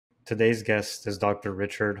Today's guest is Dr.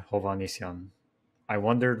 Richard Hovannisian. I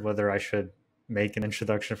wondered whether I should make an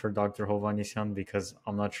introduction for Dr. Hovannisian because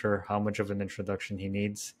I'm not sure how much of an introduction he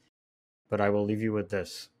needs, but I will leave you with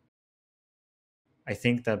this. I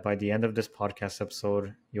think that by the end of this podcast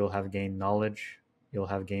episode, you'll have gained knowledge, you'll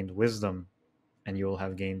have gained wisdom, and you will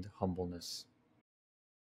have gained humbleness.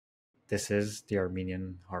 This is the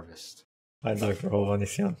Armenian Harvest. Hi, Dr.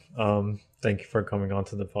 Hovannisian. Thank you for coming on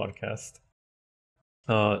to the podcast.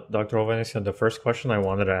 Dr. Hovannisian, the first question I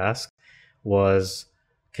wanted to ask was,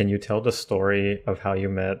 can you tell the story of how you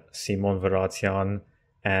met Simon Vratsian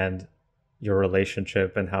and your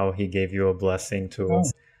relationship and how he gave you a blessing to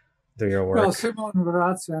do your work? Well, Simon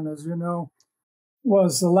Vratsian, as you know,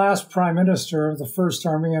 was the last prime minister of the First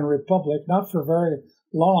Armenian Republic, not for very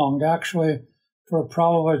long, actually for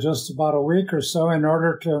probably just about a week or so, in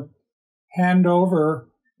order to hand over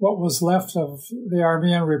what was left of the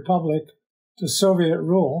Armenian Republic to Soviet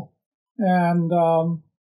rule. And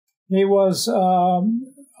he was a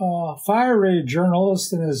fiery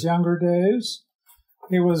journalist in his younger days.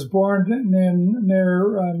 He was born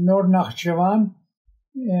near Nord-Nakhchivan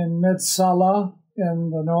in Medsala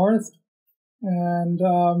in the north, and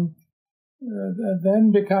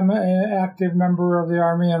then become an active member of the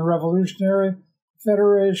Armenian Revolutionary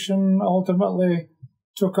Federation, ultimately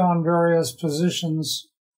took on various positions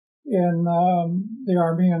in the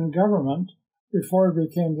Armenian government before he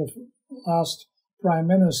became the last prime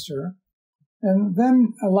minister. And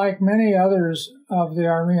then, like many others of the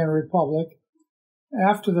Armenian Republic,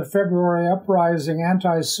 after the February uprising,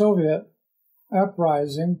 anti-Soviet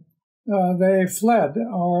uprising, they fled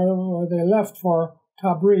or they left for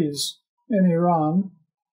Tabriz in Iran.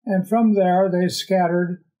 And from there, they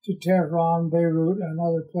scattered to Tehran, Beirut, and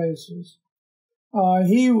other places.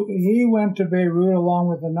 He went to Beirut along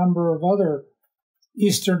with a number of other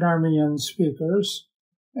Eastern Armenian speakers.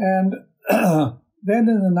 And then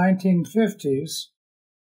in the 1950s,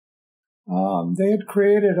 they had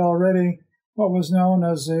created already what was known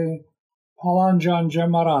as the Palanjan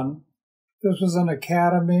Gemaran. This was an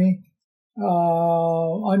academy,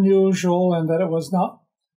 unusual in that it was not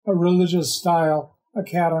a religious style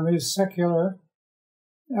academy, secular,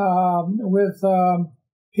 with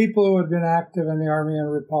people who had been active in the Armenian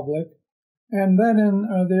Republic. And then in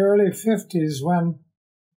the early 50s, when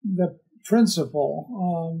the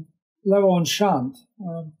principal, Levon Shant,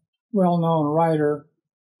 a well-known writer,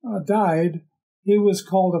 died, he was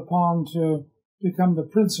called upon to become the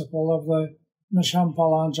principal of the Nisham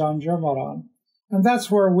Palanjan Gemaran. And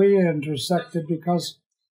that's where we intersected, because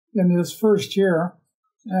in his first year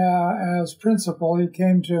as principal, he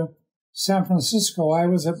came to San Francisco. I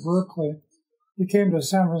was at Berkeley. He came to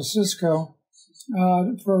San Francisco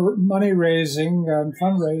for money raising and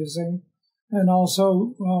fundraising, and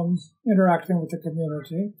also interacting with the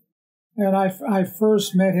community. And I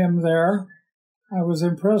first met him there. I was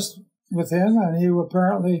impressed with him, and he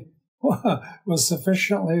apparently was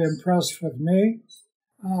sufficiently impressed with me.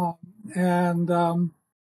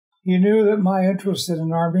 He knew that my interest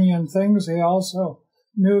in Armenian things. He also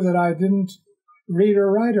knew that I didn't read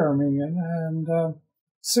or write Armenian, and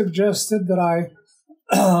suggested that I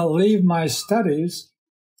leave my studies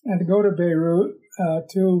and go to Beirut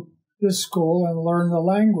to this school and learn the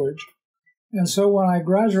language. And so when I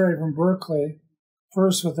graduated from Berkeley,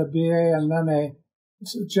 first with a BA and then a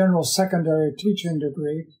general secondary teaching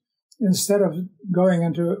degree, instead of going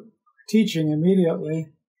into teaching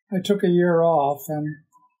immediately, I took a year off and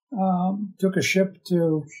took a ship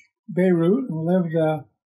to Beirut and lived a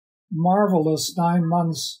marvelous 9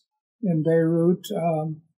 months in Beirut,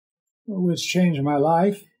 which changed my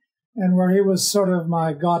life, and where he was sort of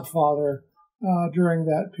my godfather during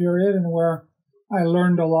that period, and where I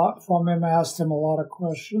learned a lot from him, asked him a lot of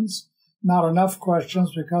questions. Not enough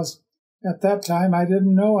questions, because at that time I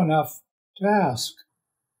didn't know enough to ask.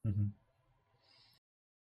 Mm-hmm.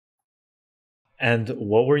 And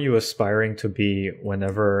what were you aspiring to be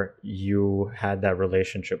whenever you had that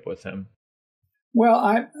relationship with him? Well,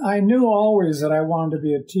 I knew always that I wanted to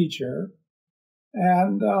be a teacher,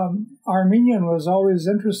 and Armenian was always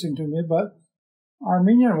interesting to me, but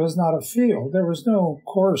Armenian was not a field. There was no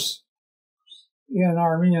course in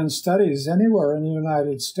Armenian studies anywhere in the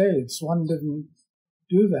United States. One didn't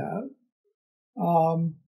do that.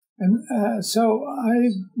 So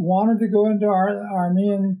I wanted to go into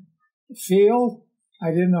Armenian field.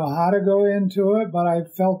 I didn't know how to go into it, but I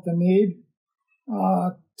felt the need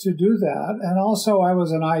to do that. And also I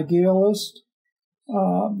was an idealist,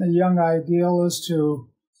 a young idealist who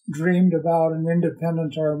dreamed about an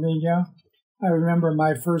independent Armenia. I remember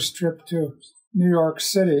my first trip to New York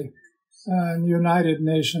City and United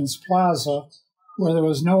Nations Plaza where there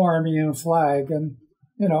was no Armenian flag. And,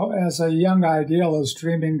 you know, as a young idealist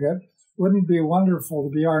dreaming that wouldn't it be wonderful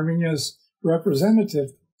to be Armenia's representative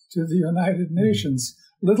to the United Nations,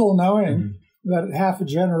 little knowing that half a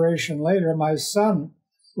generation later, my son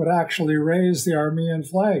would actually raise the Armenian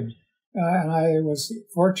flag. And I was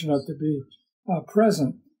fortunate to be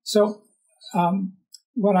present. So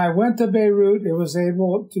when I went to Beirut, it was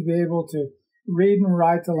able to read and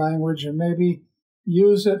write the language and maybe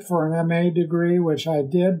use it for an MA degree, which I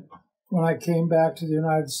did when I came back to the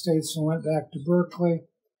United States and went back to Berkeley.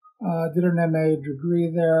 Did an MA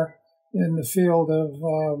degree there in the field of,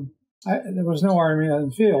 there was no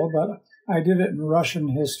Armenian field, but I did it in Russian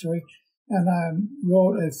history. And I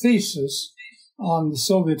wrote a thesis on the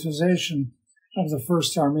Sovietization of the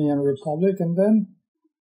First Armenian Republic. And then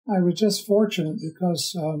I was just fortunate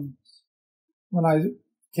because when I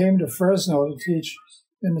came to Fresno to teach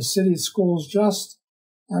in the city schools,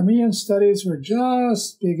 Armenian studies were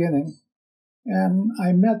just beginning. And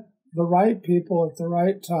I met the right people at the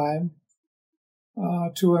right time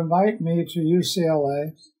to invite me to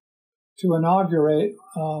UCLA to inaugurate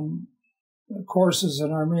courses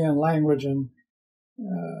in Armenian language and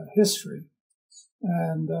history.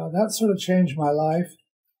 And that sort of changed my life.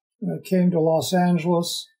 I came to Los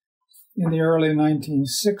Angeles in the early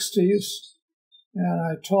 1960s, and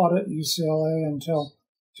I taught at UCLA until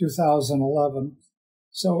 2011.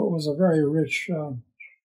 So it was a very rich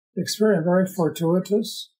experience, very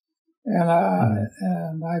fortuitous. And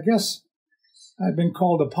I guess I've been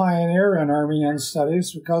called a pioneer in Armenian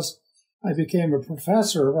studies because I became a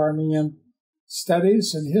professor of Armenian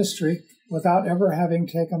studies and history without ever having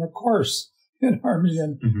taken a course in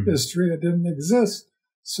Armenian history. It didn't exist.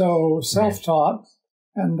 So self-taught.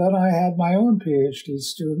 And then I had my own PhD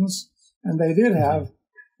students, and they did have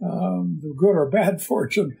the good or bad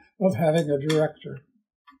fortune of having a director.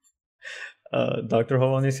 Dr.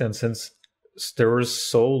 Hovannisian, since there were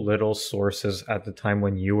so little sources at the time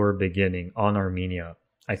when you were beginning on Armenia,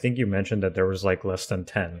 I think you mentioned that there was like less than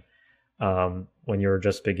 10 when you were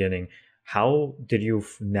just beginning. How did you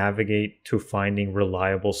navigate to finding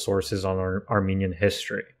reliable sources on Armenian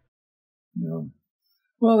history? Yeah.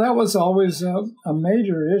 Well, that was always a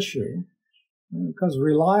major issue because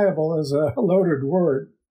reliable is a loaded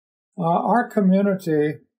word. Our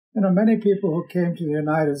community, many people who came to the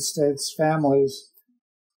United States, families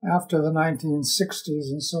after the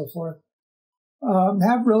 1960s and so forth,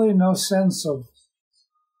 have really no sense of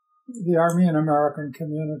the Armenian-American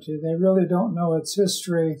community. They really don't know its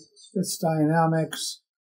history, its dynamics.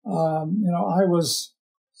 I was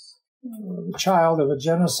the child of a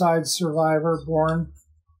genocide survivor born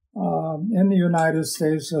in the United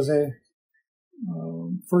States as a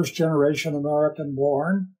first-generation American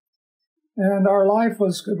born. And our life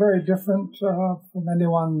was very different from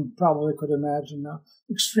anyone probably could imagine.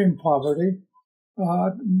 Extreme poverty,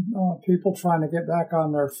 people trying to get back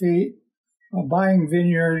on their feet, buying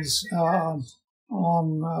vineyards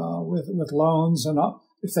with loans, and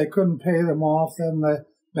if they couldn't pay them off, then the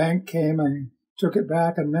bank came and took it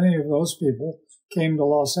back, and many of those people came to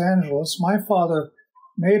Los Angeles. My father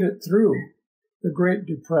made it through the Great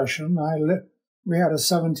Depression. We had a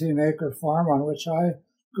 17-acre farm on which I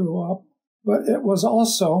grew up, but it was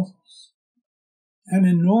also an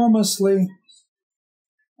enormously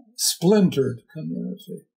splintered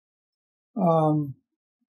community.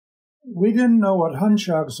 We didn't know what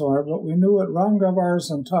Hunchags were, but we knew what Ramgavars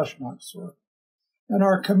and Tashnaks were. And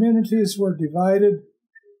our communities were divided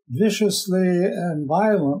viciously and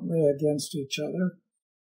violently against each other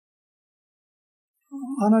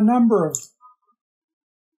on a number of,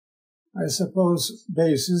 I suppose,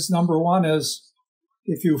 bases. Number one is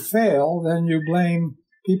if you fail, then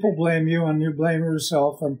people blame you and you blame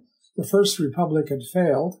yourself. And the First Republic had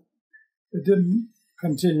failed. It didn't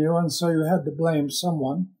continue, and so you had to blame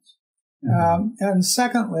someone. And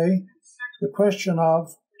secondly, the question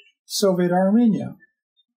of Soviet Armenia.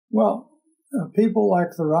 Well, people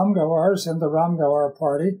like the Ramgavars and the Ramgavar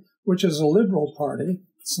Party, which is a liberal party,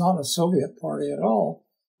 it's not a Soviet party at all,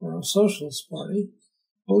 or a socialist party,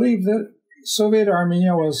 believed that Soviet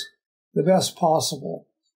Armenia was the best possible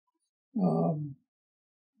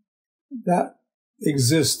that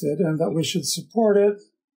existed, and that we should support it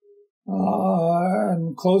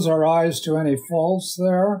and close our eyes to any faults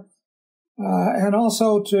there, and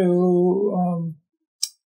also to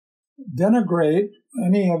denigrate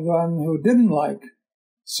anyone who didn't like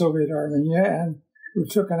Soviet Armenia and who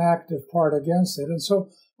took an active part against it. And so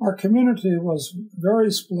our community was very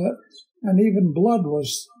split, and even blood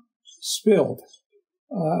was spilled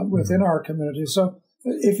within our community. So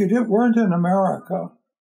if you weren't in America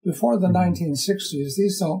before the 1960s,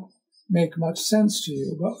 these don't make much sense to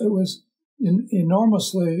you. But it was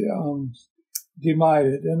enormously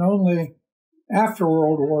divided, and only after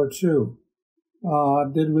World War II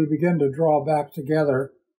did we begin to draw back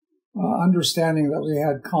together, understanding that we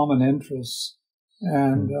had common interests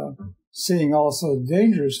and seeing also the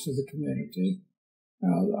dangers to the community.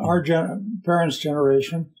 Our parents'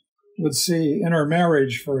 generation would see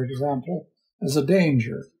intermarriage, for example, as a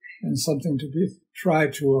danger and something to be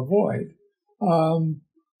tried to avoid.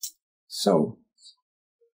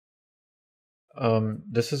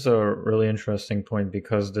 This is a really interesting point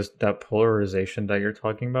because that polarization that you're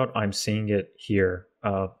talking about, I'm seeing it here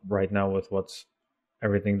right now with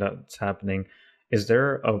everything that's happening. Is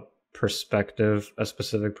there a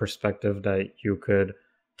specific perspective that you could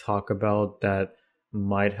talk about that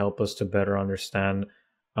might help us to better understand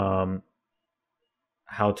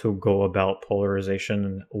how to go about polarization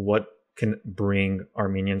and what can bring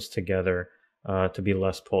Armenians together to be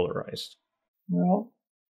less polarized? Well,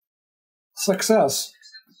 success.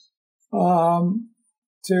 To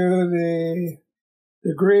the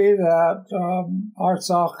degree that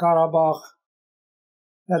Artsakh, Karabakh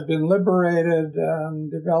had been liberated and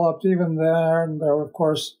developed even there, and there were, of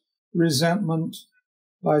course, resentment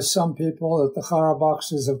by some people that the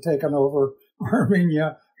Karabakhs have taken over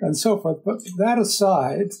Armenia and so forth. But that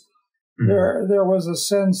aside, there was a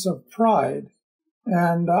sense of pride.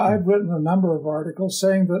 And I've written a number of articles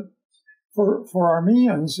saying that for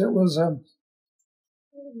Armenians, it was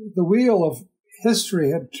the wheel of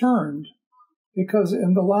history had turned, because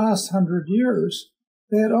in the last 100 years,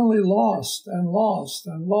 they had only lost and lost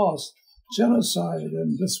and lost, genocide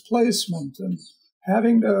and displacement and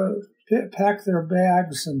having to pack their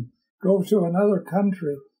bags and go to another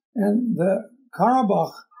country. And the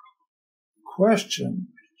Karabakh question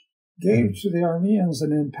gave to the Armenians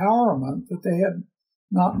an empowerment that they had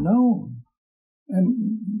not known.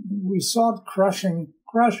 And we saw it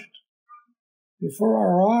crushed before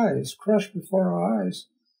our eyes, crushed before our eyes.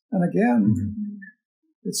 And again,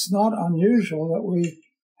 it's not unusual that we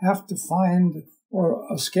have to find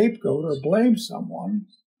a scapegoat or blame someone,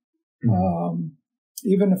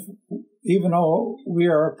 even though we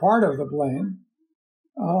are a part of the blame.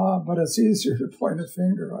 But it's easier to point a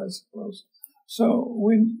finger, I suppose. So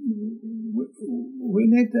we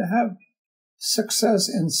need to have success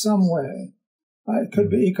in some way. It could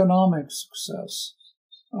be economic success.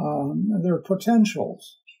 There are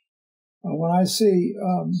potentials. When I see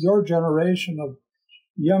your generation of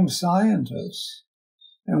young scientists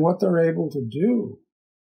and what they're able to do,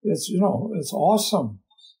 it's awesome.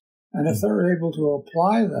 And if they're able to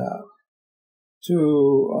apply that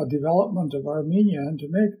to a development of Armenia and to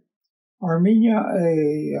make Armenia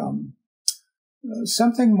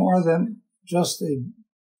something more than just a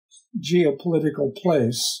geopolitical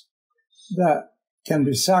place that can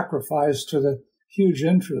be sacrificed to the huge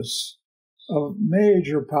interests of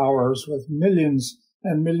major powers with millions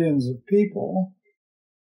and millions of people,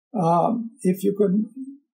 if you could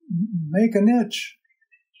make a niche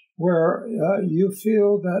where you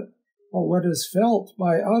feel that, or what is felt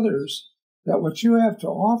by others, that what you have to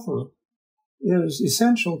offer is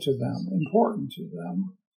essential to them, important to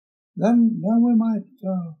them, then we might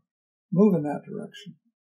move in that direction.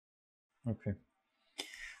 Okay.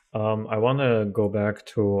 I want to go back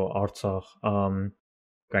to Artsakh.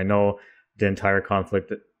 I know the entire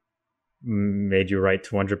conflict made you write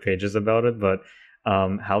 200 pages about it, but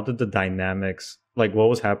how did the dynamics, like what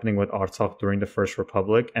was happening with Artsakh during the First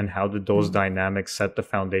Republic, and how did those dynamics set the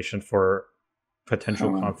foundation for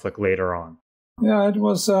potential conflict later on? Yeah, it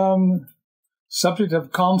was subject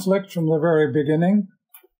of conflict from the very beginning,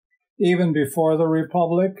 even before the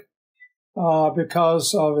Republic,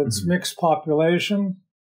 because of its mixed population,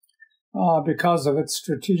 because of its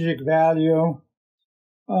strategic value,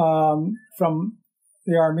 from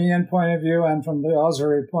the Armenian point of view and from the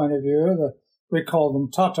Azeri point of view. We called them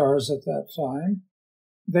Tatars at that time.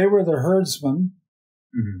 They were the herdsmen,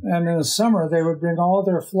 and in the summer they would bring all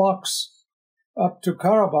their flocks up to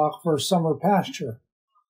Karabakh for summer pasture.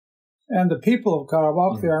 And the people of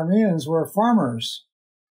Karabakh, the Armenians, were farmers.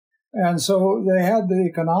 And so they had the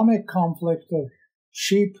economic conflict of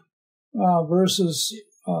sheep versus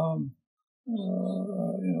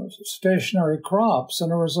stationary crops.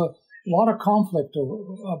 And there was a lot of conflict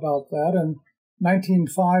about that. In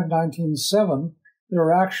 1905, 1907, there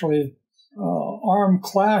were actually armed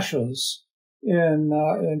clashes in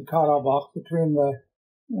Karabakh between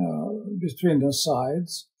the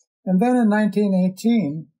sides. And then in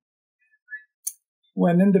 1918,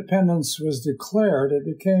 when independence was declared, it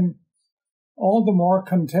became all the more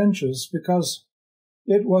contentious because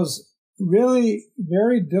it was really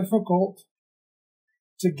very difficult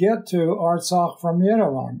to get to Artsakh from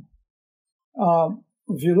Yerevan.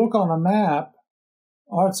 If you look on a map,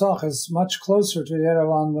 Artsakh is much closer to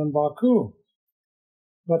Yerevan than Baku.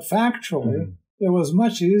 But factually, it was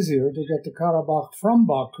much easier to get to Karabakh from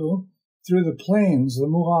Baku through the plains, the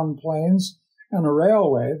Muhan plains, and a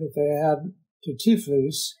railway that they had to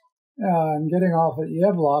Tiflis, and getting off at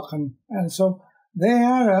Yevlakh. And so they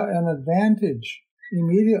had an advantage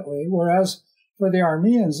immediately, whereas for the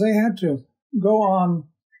Armenians, they had to go on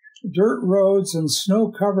dirt roads and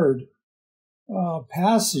snow-covered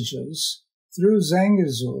passages through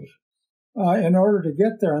Zangezur in order to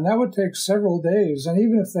get there. And that would take several days. And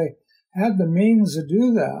even if they had the means to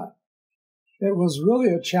do that, it was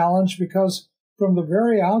really a challenge because from the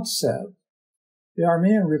very outset, the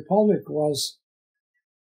Armenian Republic was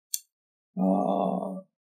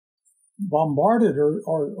bombarded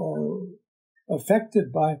or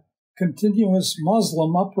affected by continuous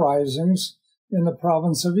Muslim uprisings in the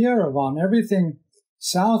province of Yerevan. Everything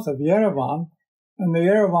south of Yerevan and the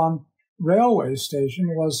Yerevan railway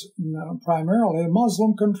station was primarily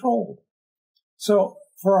Muslim-controlled. So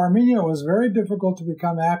for Armenia, it was very difficult to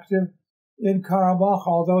become active in Karabakh,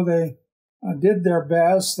 although they did their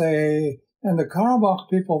best. And the Karabakh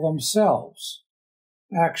people themselves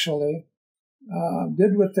actually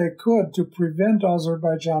did what they could to prevent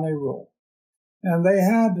Azerbaijani rule. And they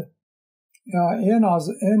had in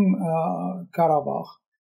Karabakh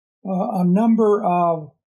a number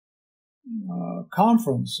of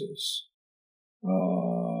conferences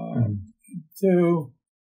to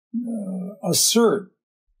assert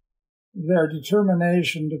their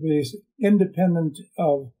determination to be independent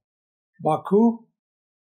of Baku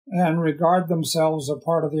and regard themselves a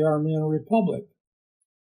part of the Armenian Republic.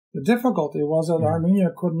 The difficulty was that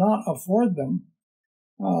Armenia could not afford them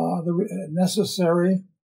the necessary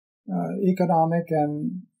economic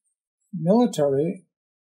and military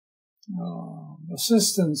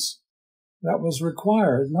assistance that was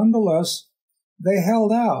required. Nonetheless, they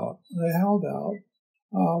held out.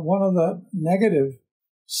 One of the negative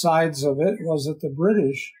sides of it was that the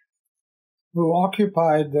British, who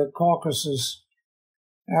occupied the Caucasus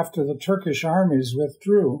after the Turkish armies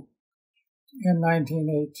withdrew in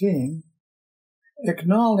 1918,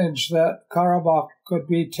 acknowledged that Karabakh could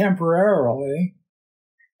be temporarily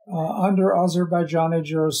under Azerbaijani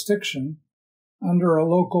jurisdiction under a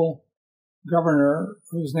local governor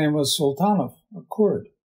whose name was Sultanov, a Kurd.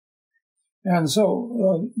 And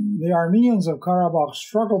so the Armenians of Karabakh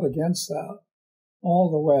struggled against that all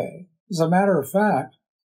the way. As a matter of fact,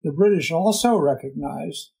 the British also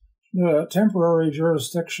recognized the temporary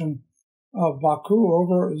jurisdiction of Baku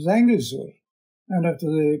over Zangezur. And if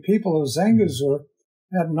the people of Zangezur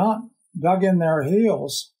had not dug in their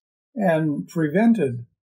heels and prevented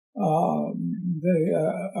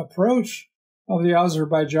the approach of the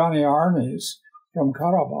Azerbaijani armies from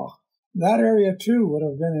Karabakh, that area too would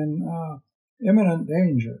have been in imminent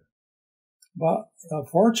danger. But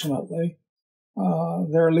fortunately,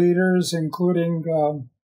 their leaders, including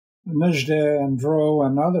Nejde and Dro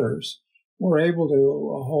and others, were able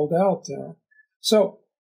to hold out there. So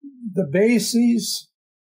the bases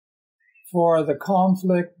for the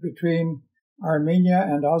conflict between Armenia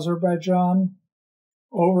and Azerbaijan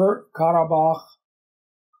over Karabakh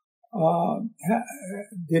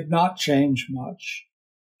did not change much.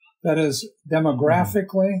 That is,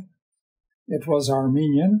 demographically, it was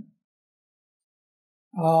Armenian.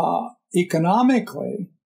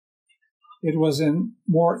 Economically, it was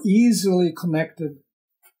more easily connected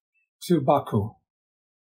to Baku.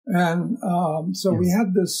 And so we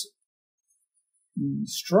had this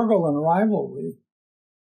struggle and rivalry.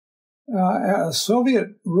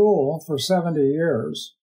 Soviet rule for 70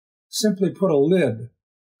 years simply put a lid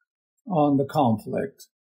on the conflict.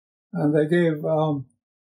 And they gave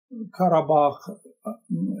Karabakh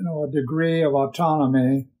a degree of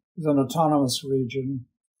autonomy as an autonomous region.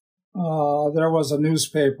 There was a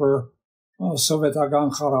newspaper, Sovet Agan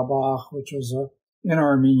Karabakh, which was in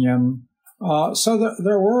Armenian. So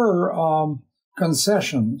there were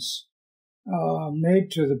concessions made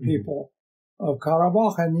to the people of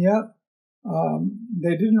Karabakh, and yet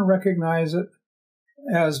they didn't recognize it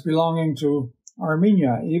as belonging to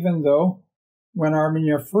Armenia, even though when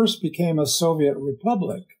Armenia first became a Soviet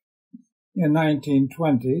republic in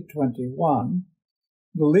 1920-21,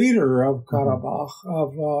 the leader of Karabakh,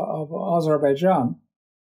 of Azerbaijan,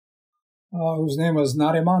 whose name was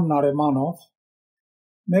Nariman Narimanov,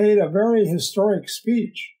 made a very historic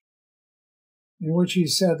speech in which he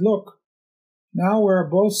said, look, now we're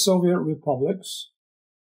both Soviet republics,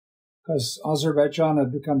 because Azerbaijan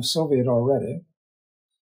had become Soviet already.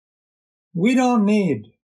 We don't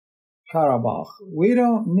need Karabakh. We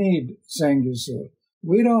don't need Zangezur.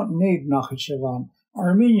 We don't need Nakhchivan.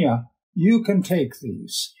 Armenia, you can take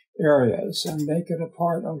these areas and make it a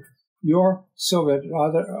part of your Soviet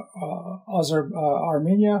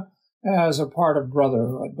Armenia as a part of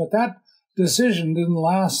brotherhood. But that decision didn't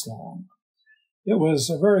last long. It was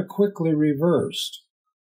very quickly reversed,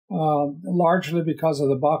 largely because of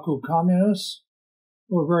the Baku communists,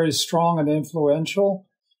 who were very strong and influential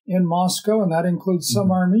in Moscow, and that includes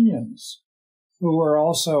some Armenians who were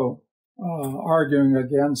also arguing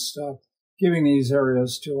against giving these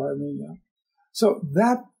areas to Armenia. So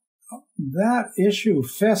that issue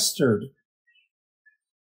festered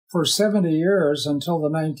for 70 years until the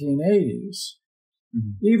 1980s,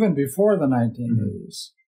 even before the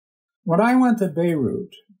 1980s. When I went to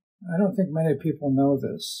Beirut, I don't think many people know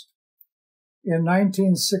this, in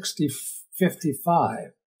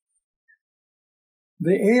 1955,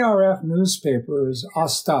 the ARF newspaper is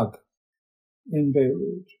Artsakh in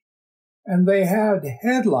Beirut, and they had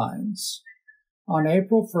headlines on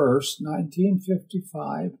April 1st,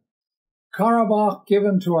 1955, Karabakh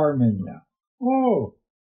given to Armenia. Oh,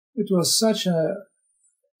 it was such an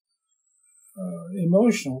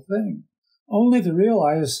emotional thing, only to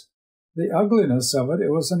realize the ugliness of it.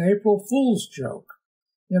 It was an April Fool's joke.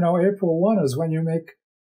 You know, April 1 is when you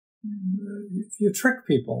trick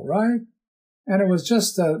people, right? And it was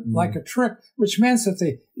just like a trick, which meant that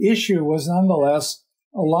the issue was nonetheless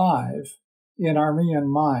alive in Armenian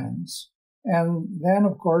minds. And then,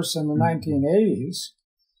 of course, in the 1980s,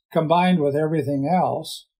 combined with everything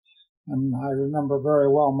else, and I remember very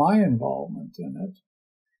well my involvement in it,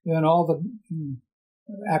 in all the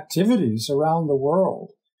activities around the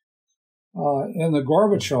world, in the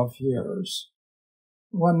Gorbachev years,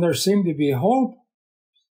 when there seemed to be hope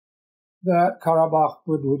that Karabakh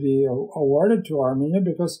would be awarded to Armenia,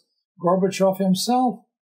 because Gorbachev himself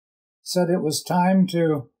said it was time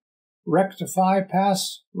to rectify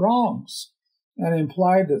past wrongs, and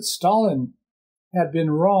implied that Stalin had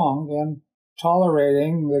been wrong in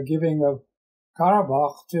tolerating the giving of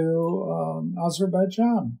Karabakh to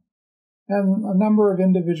Azerbaijan. And a number of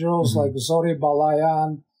individuals like Zori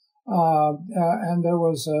Balayan, and there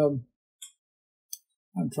was, I'm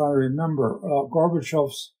trying to remember,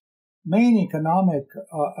 Gorbachev's main economic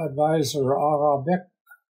advisor, Arabek,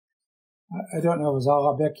 I don't know if it was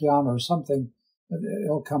Arabekian or something,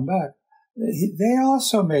 it'll come back. They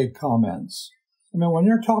also made comments. I mean, when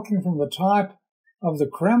you're talking from the top of the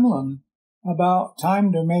Kremlin about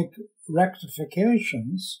time to make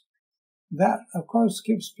rectifications, that, of course,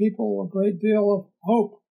 gives people a great deal of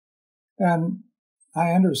hope. And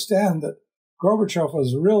I understand that Gorbachev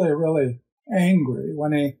was really, really angry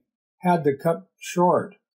when he had to cut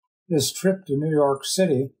short his trip to New York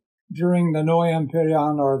City during the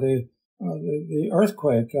Noyam-Peryan, or the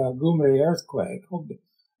earthquake, Gyumri earthquake.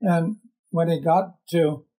 And when he got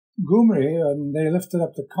to Gyumri and they lifted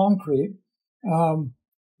up the concrete,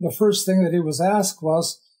 the first thing that he was asked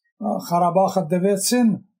was, Karabakh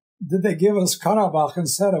Devetsin, did they give us Karabakh,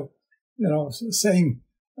 instead of, saying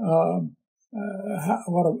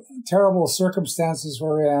what terrible circumstances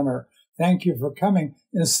we're in, or thank you for coming.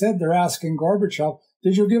 Instead, they're asking Gorbachev,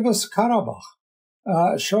 did you give us Karabakh?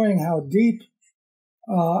 Showing how deep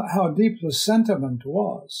the sentiment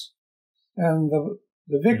was. And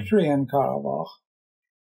the victory in Karabakh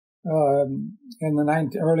in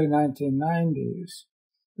the early 1990s,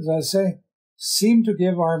 as I say, seemed to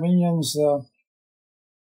give Armenians the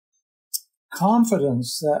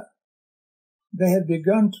confidence that they had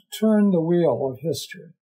begun to turn the wheel of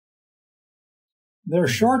history. Their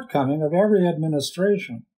shortcoming of every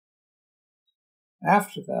administration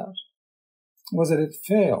after that was that it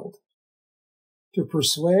failed to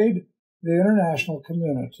persuade the international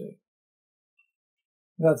community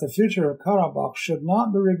that the future of Karabakh should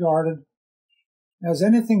not be regarded as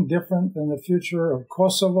anything different than the future of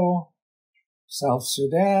Kosovo, South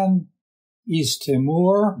Sudan, East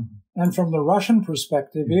Timor, and from the Russian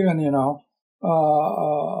perspective, even,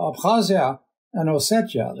 Abkhazia and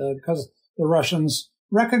Ossetia, because the Russians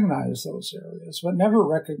recognized those areas, but never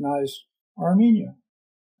recognized Armenia.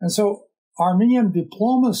 And so Armenian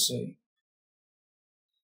diplomacy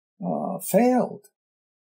failed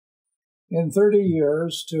in 30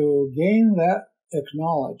 years to gain that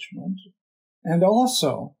acknowledgement, and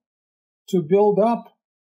also to build up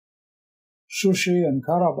Shushi and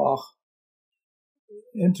Karabakh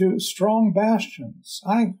into strong bastions.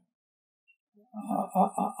 I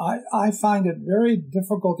find it very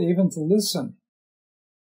difficult even to listen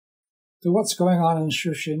to what's going on in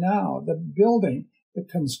Shushi now. The building, the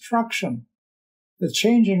construction, the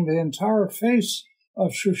changing the entire face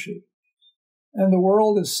of Shushi. And the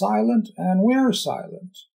world is silent, and we're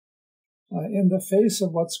silent in the face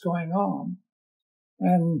of what's going on.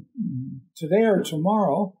 And today or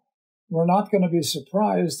tomorrow, we're not going to be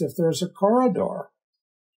surprised if there's a corridor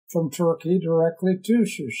from Turkey directly to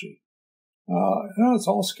Şuşi. It's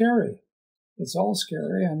all scary. It's all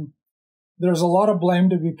scary, and there's a lot of blame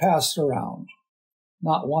to be passed around.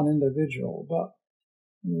 Not one individual, but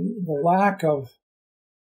the lack of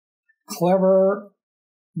clever,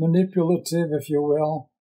 manipulative, if you will,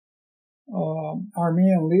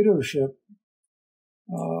 Armenian leadership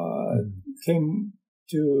came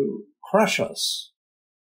to crush us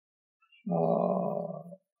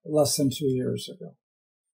less than 2 years ago.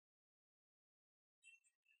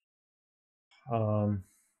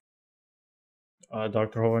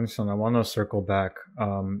 Dr. Hovannisian, I want to circle back.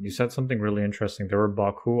 You said something really interesting. There were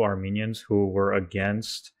Baku Armenians who were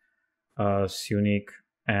against Syunik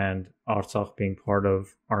and Artsakh being part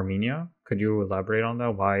of Armenia. Could you elaborate on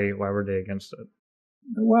that? Why were they against it?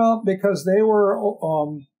 Well, because they were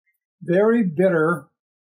very bitter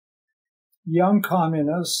young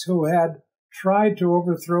communists who had tried to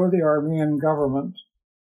overthrow the Armenian government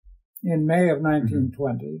in May of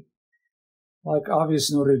 1920, like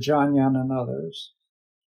Avis Nurijanyan and others.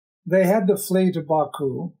 They had to flee to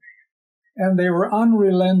Baku, and they were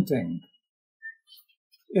unrelenting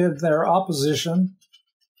in their opposition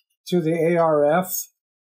to the ARF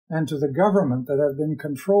and to the government that had been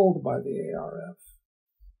controlled by the ARF.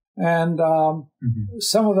 And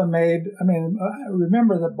some of them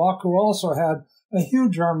remember that Baku also had a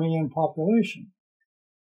huge Armenian population.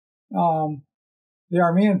 The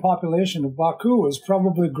Armenian population of Baku was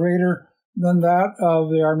probably greater than that of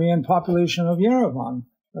the Armenian population of Yerevan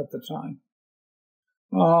at the time.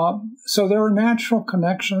 So there were natural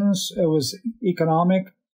connections. It was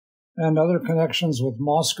economic and other connections with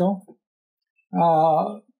Moscow.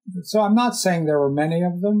 So I'm not saying there were many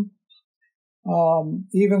of them.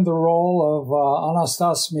 Even the role of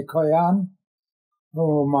Anastas Mikoyan,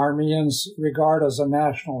 whom Armenians regard as a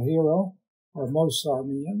national hero, or most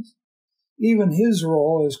Armenians, even his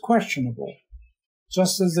role is questionable,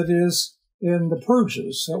 just as it is in the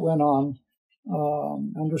purges that went on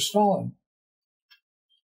under Stalin.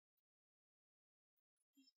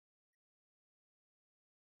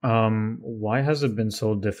 Why has it been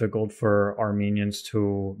so difficult for Armenians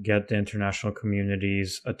to get the international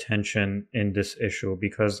community's attention in this issue?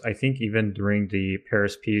 Because I think even during the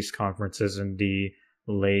Paris Peace Conferences in the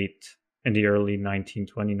early 1918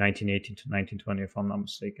 to 1920, if I'm not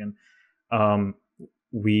mistaken,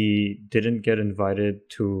 we didn't get invited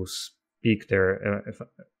to speak there,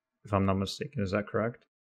 if I'm not mistaken. Is that correct?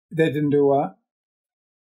 They didn't do what?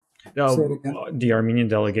 No, the Armenian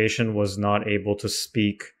delegation was not able to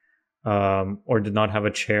speak or did not have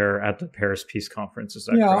a chair at the Paris Peace Conference. Is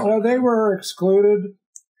that correct? Well, they were excluded.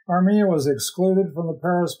 Armenia was excluded from the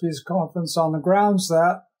Paris Peace Conference on the grounds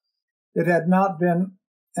that it had not been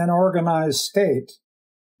an organized state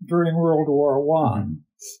during World War I,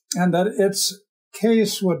 and that its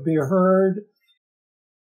case would be heard,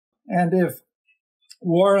 and if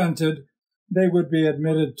warranted, they would be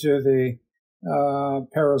admitted to the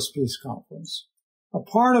Paris Peace Conference. A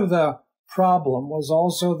part of the problem was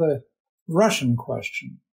also the Russian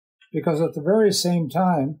question, because at the very same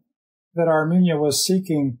time that Armenia was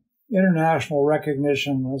seeking international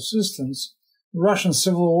recognition and assistance, the Russian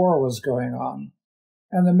Civil War was going on.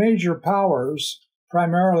 And the major powers,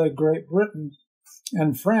 primarily Great Britain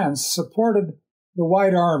and France, supported the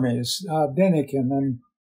White Armies, Denikin and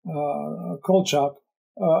Kolchak,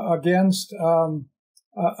 against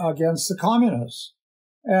the communists.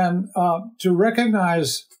 And to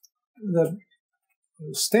recognize the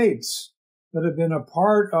states that had been a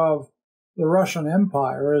part of the Russian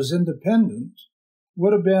Empire as independent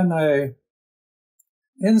would have been an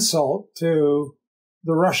insult to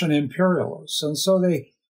the Russian imperialists. And so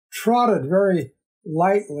they trotted very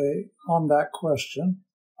lightly on that question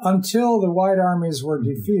until the White Armies were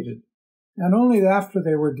defeated. And only after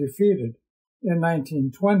they were defeated in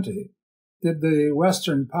 1920 did the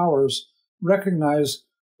Western powers recognize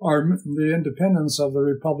the independence of the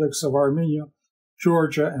republics of Armenia,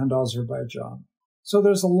 Georgia, and Azerbaijan. So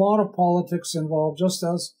there's a lot of politics involved, just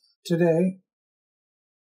as today.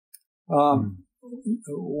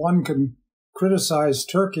 One can criticize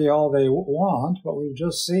Turkey all they want, but we've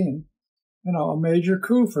just seen, a major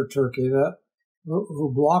coup for Turkey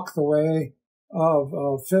who blocked the way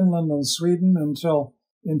of Finland and Sweden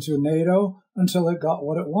into NATO until it got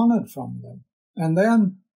what it wanted from them. And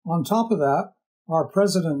then, on top of that, our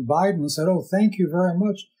President Biden said, "Oh, thank you very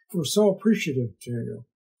much. We're so appreciative to you."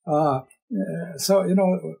 So,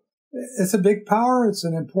 it's a big power. It's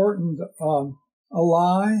an important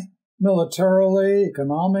ally, militarily,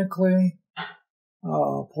 economically,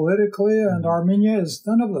 politically, and Armenia is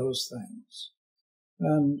none of those things.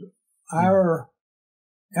 And our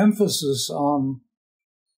emphasis on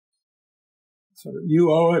sort of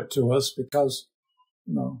you owe it to us because,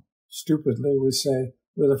 stupidly we say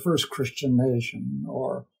we're the first Christian nation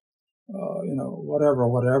or,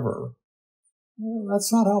 whatever. Well,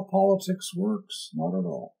 that's not how politics works, not at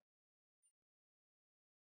all.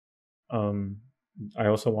 I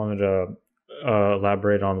also wanted to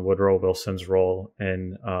elaborate on Woodrow Wilson's role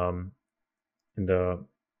in the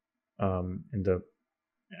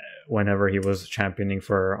whenever he was championing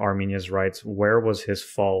for Armenia's rights. Where was his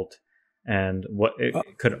fault, and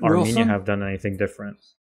could Armenia have done anything different?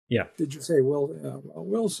 Yeah. Did you say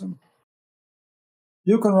Wilson?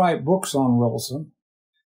 You can write books on Wilson.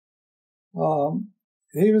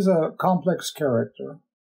 He was a complex character.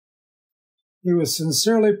 He was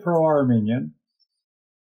sincerely pro-Armenian.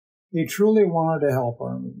 He truly wanted to help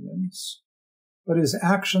Armenians, but his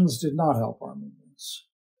actions did not help Armenians.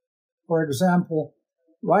 For example,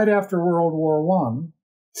 right after World War I,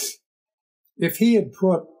 if he had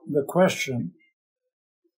put the question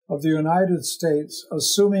of the United States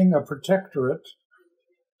assuming a protectorate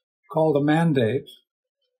called a mandate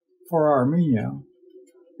for Armenia,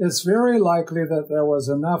 it's very likely that there was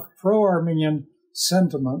enough pro-Armenian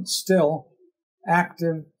sentiment still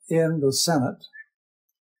active in the Senate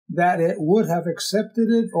that it would have accepted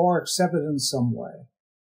it or accepted in some way.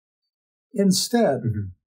 Instead,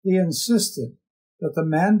 he insisted that the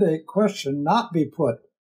mandate question not be put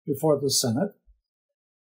before the Senate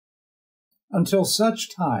until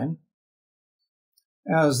such time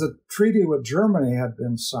as the treaty with Germany had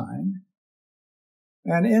been signed,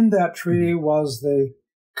 and in that treaty was the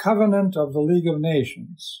Covenant of the League of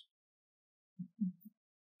Nations,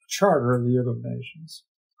 Charter of the League of Nations,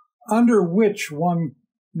 under which one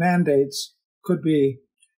mandates could be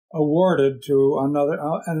awarded to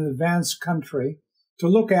an advanced country to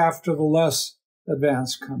look after the less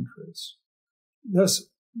advanced countries. This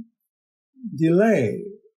delay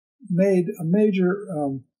made a major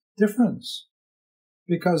difference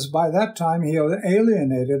because by that time he had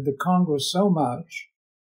alienated the Congress so much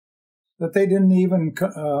that they didn't even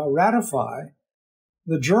ratify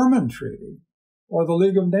the German treaty or the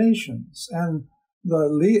League of Nations. And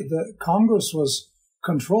the Congress was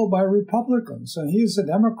controlled by Republicans, and he's a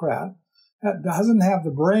Democrat, doesn't have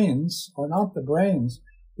the brains, or not the brains,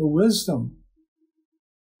 the wisdom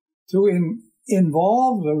to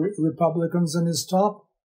involve the Republicans in his top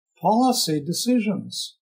policy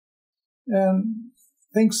decisions, and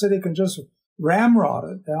thinks that he can just ramrod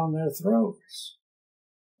it down their throats.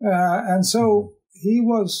 And so he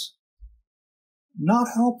was not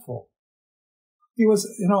helpful. He was,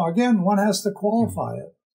 again, one has to qualify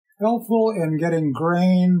it. Helpful in getting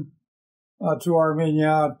grain to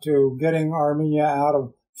Armenia, to getting Armenia out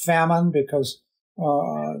of famine, because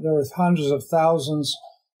there were hundreds of thousands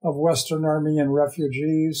of Western Armenian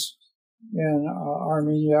refugees in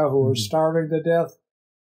Armenia who were starving to death.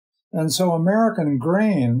 And so American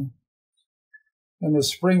grain in the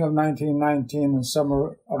spring of 1919 and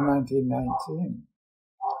summer of 1919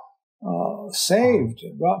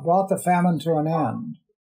 brought the famine to an end.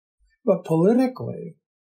 But politically,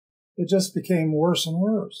 it just became worse and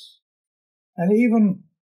worse. And even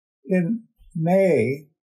in May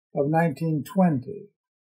of 1920,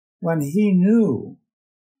 when he knew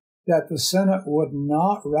that the Senate would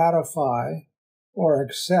not ratify or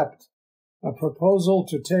accept a proposal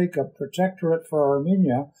to take a protectorate for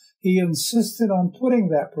Armenia, he insisted on putting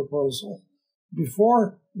that proposal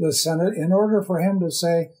before the Senate in order for him to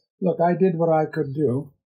say, look, I did what I could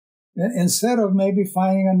do, instead of maybe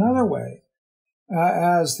finding another way,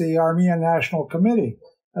 as the Armenian National Committee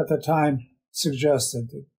at the time suggested.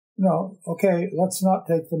 Okay, let's not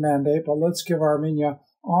take the mandate, but let's give Armenia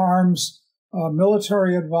arms,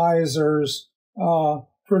 military advisors,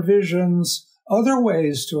 provisions, other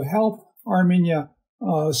ways to help Armenia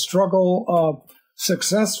struggle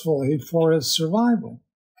successfully for its survival.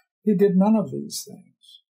 He did none of these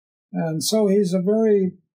things. And so he's a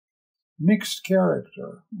very mixed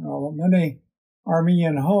character. Many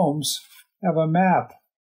Armenian homes have a map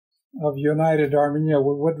of united Armenia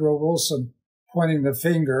with Woodrow Wilson pointing the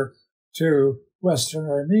finger to Western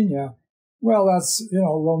Armenia. Well, that's,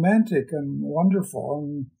 romantic and wonderful.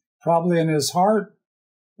 And probably in his heart,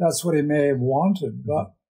 that's what he may have wanted.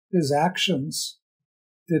 But his actions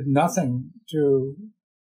did nothing to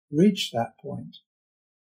reach that point.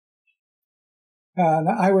 And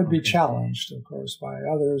I would be challenged, of course, by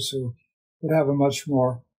others who would have a much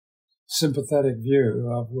more sympathetic view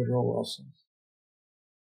of Woodrow Wilson.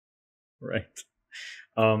 Right.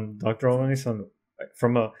 Dr. Hovannisian,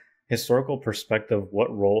 from a historical perspective,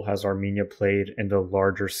 what role has Armenia played in the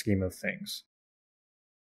larger scheme of things?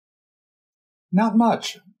 Not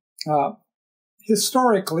much.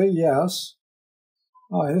 Historically, yes.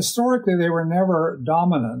 Historically, they were never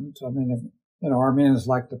dominant. I mean, Armenians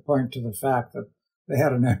like to point to the fact that they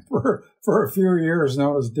had an emperor for a few years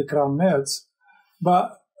known as Dikran Meds.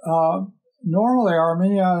 But normally,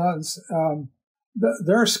 Armenians,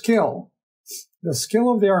 their skill, the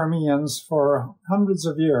skill of the Armenians for hundreds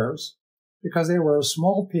of years, because they were a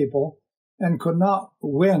small people and could not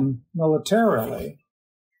win militarily,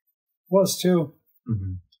 was to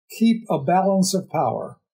keep a balance of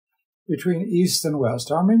power between East and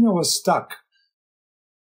West. Armenia was stuck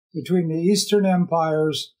between the Eastern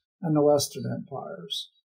empires and the Western empires.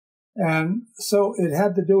 And so it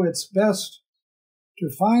had to do its best to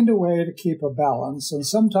find a way to keep a balance. And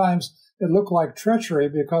sometimes it looked like treachery,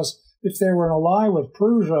 because if they were in ally with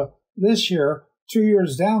Persia this year, 2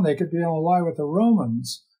 years down, they could be in ally with the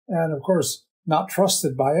Romans. And of course, not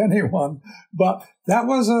trusted by anyone. But that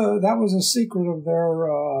was a secret of their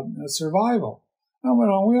survival. And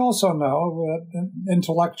we also know that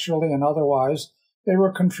intellectually and otherwise, they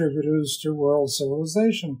were contributors to world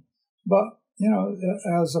civilization. But,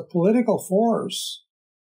 as a political force,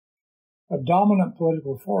 a dominant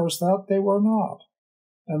political force, that they were not.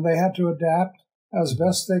 And they had to adapt as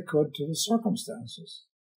best they could to the circumstances.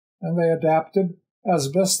 And they adapted as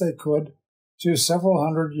best they could to several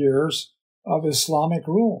hundred years of Islamic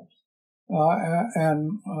rule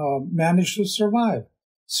and managed to survive.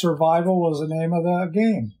 Survival was the name of the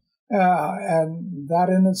game. And that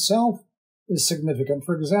in itself is significant.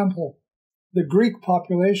 For example, the Greek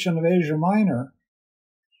population of Asia Minor,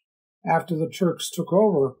 after the Turks took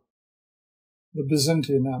over the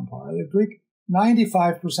Byzantine Empire,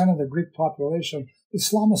 95% of the Greek population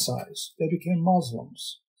Islamicized. They became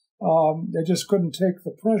Muslims. They just couldn't take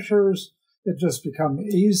the pressures. It just became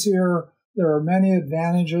easier. There are many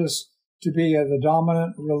advantages to be the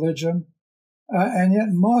dominant religion. And yet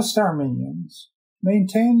most Armenians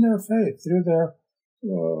maintained their faith through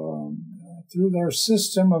their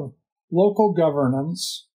system of local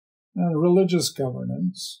governance and religious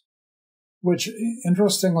governance, which,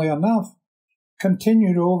 interestingly enough,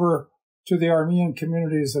 continued over to the Armenian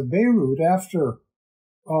communities of Beirut after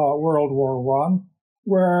World War I,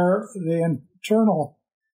 where the internal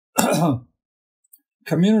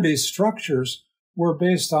community structures were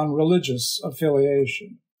based on religious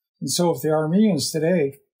affiliation. And so if the Armenians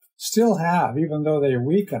today still have, even though they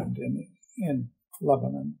weakened in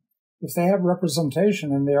Lebanon, if they have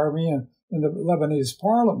representation in the Lebanese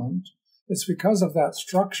parliament, it's because of that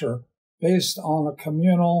structure based on a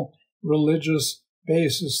communal religious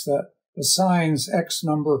basis that assigns X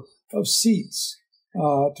number of seats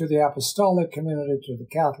to the apostolic community, to the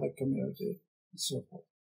Catholic community, and so forth.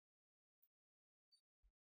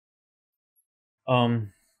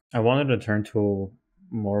 I wanted to turn to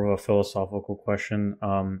more of a philosophical question.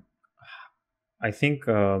 I think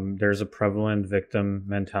there's a prevalent victim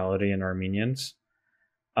mentality in Armenians.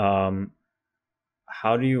 What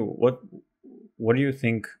do you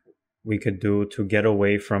think we could do to get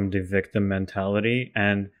away from the victim mentality,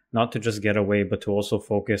 and not to just get away, but to also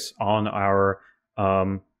focus on our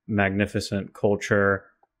magnificent culture,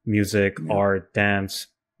 music, art, dance,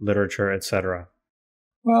 literature, etc.?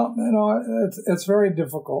 Well, it's very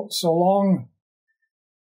difficult. So long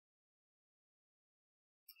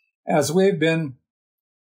as we've been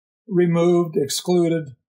removed,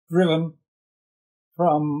 excluded, driven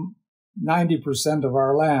from 90% of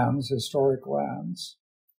our lands, historic lands,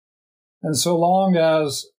 and so long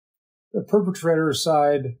as the perpetrator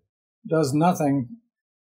side does nothing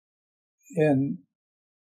in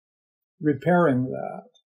repairing that,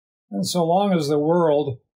 and so long as the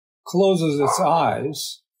world closes its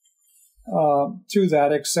eyes to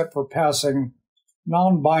that, except for passing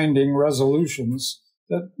non-binding resolutions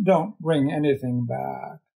that don't bring anything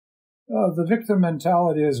back, the victim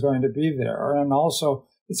mentality is going to be there, and also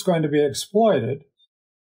it's going to be exploited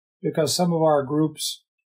because some of our groups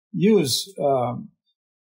use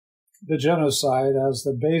the genocide as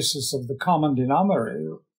the basis of the common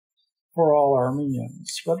denominator for all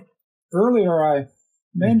Armenians. But earlier I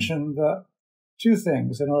mentioned that two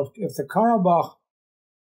things. If the Karabakh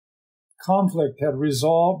conflict had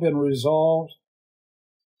been resolved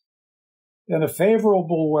in a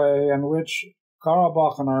favorable way in which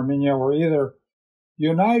Karabakh and Armenia were either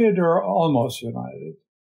united or almost united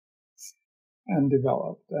and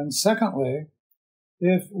developed. And secondly,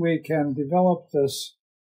 if we can develop this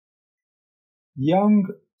young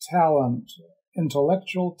talent,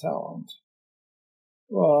 intellectual talent,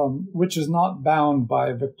 which is not bound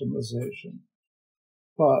by victimization,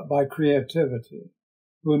 but by creativity,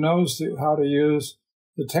 who knows how to use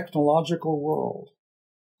the technological world,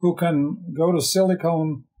 who can go to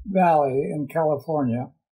Silicon Valley in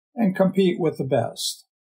California and compete with the best.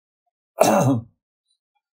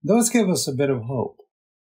 Those give us a bit of hope.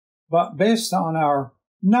 But based on our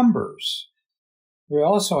numbers, we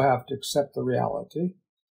also have to accept the reality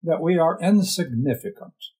that we are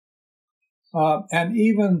insignificant. And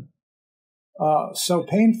even so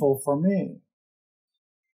painful for me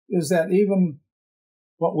is that even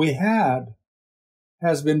what we had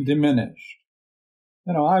has been diminished.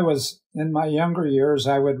 You know, I was, in my younger years,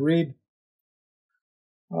 I would read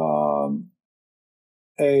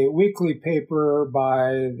a weekly paper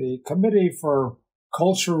by the Committee for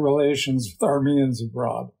Cultural Relations with Armenians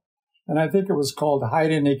Abroad. And I think it was called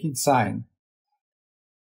Hayrenik Sign.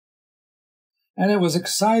 And it was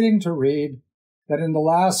exciting to read that in the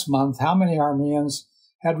last month, how many Armenians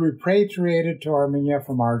had repatriated to Armenia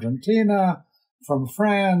from Argentina, from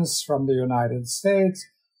France, from the United States,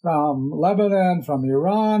 from Lebanon, from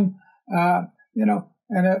Iran, you know,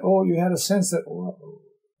 and you had a sense that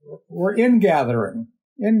we're ingathering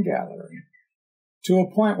to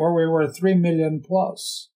a point where we were 3 million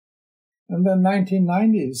plus. And then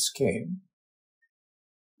 1990s came,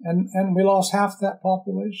 and we lost half that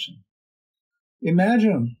population.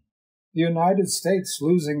 Imagine the United States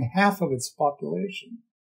losing half of its population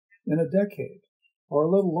in a decade, or a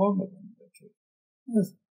little longer than a decade.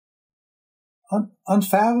 It's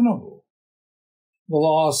unfathomable. The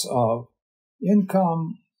loss of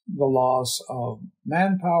income, the loss of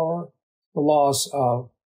manpower, the loss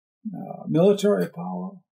of military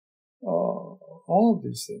power, all of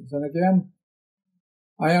these things. And again,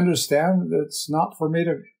 I understand that it's not for me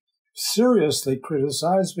to seriously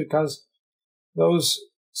criticize, because those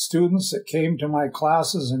students that came to my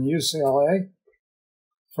classes in UCLA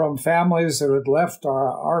from families that had left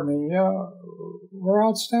Armenia were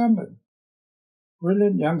outstanding.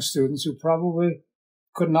 Brilliant young students who probably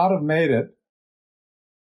could not have made it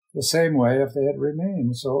the same way if they had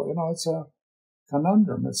remained. So, you know, it's a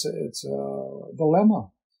conundrum. It's a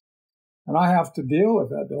dilemma. And I have to deal with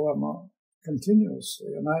that dilemma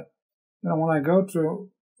continuously. And when I go to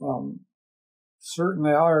certain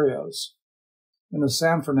areas in the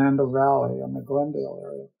San Fernando Valley and the Glendale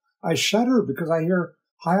area, I shudder because I hear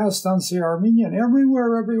Hayastansi Armenian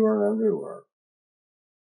everywhere.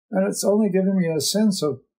 And it's only giving me a sense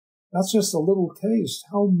of, that's just a little taste.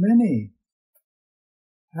 How many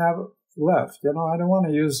have left? You know, I don't want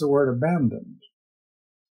to use the word abandoned.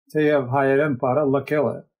 Teyev hayeren para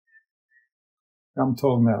lakele. I'm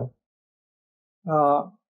told now.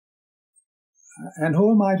 And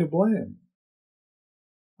who am I to blame?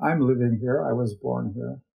 I'm living here. I was born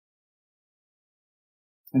here.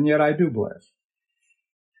 And yet I do blame.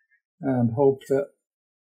 And hope that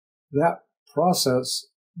that process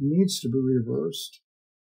needs to be reversed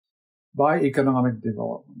by economic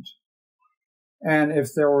development. And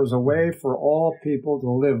if there was a way for all people to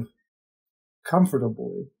live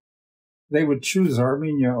comfortably, they would choose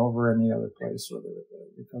Armenia over any other place where they would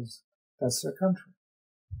live, because that's their country.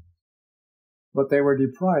 But they were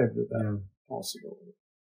deprived of that possibility.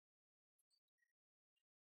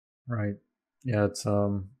 Right. Yeah,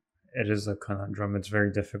 it is a conundrum. It's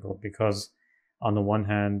very difficult because on the one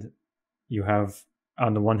hand you have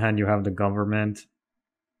the government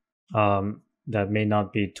that may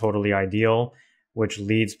not be totally ideal, which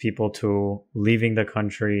leads people to leaving the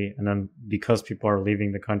country, and then because people are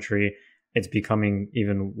leaving the country, it's becoming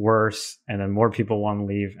even worse, and then more people want to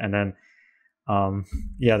leave, and then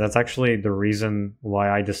that's actually the reason why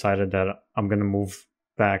I decided that I'm going to move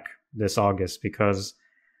back this August, because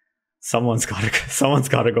someone's got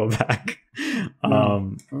to go back.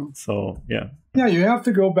 So yeah, you have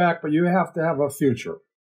to go back, but you have to have a future.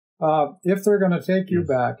 If they're going to take you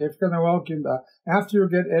back, if they're going to welcome you back after you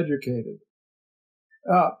get educated,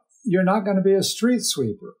 you're not going to be a street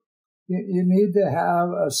sweeper. You need to have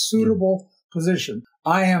a suitable position.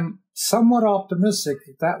 I am somewhat optimistic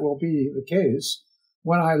that will be the case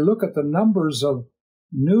when I look at the numbers of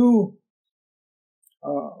new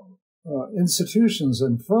institutions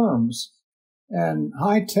and firms and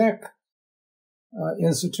high-tech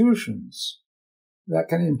institutions that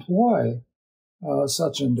can employ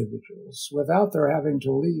such individuals without their having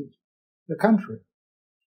to leave the country.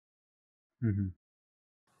 Mm-hmm.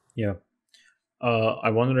 Yeah. I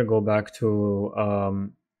wanted to go back to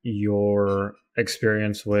your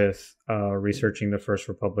experience with researching the First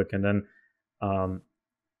Republic, and then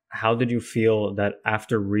how did you feel that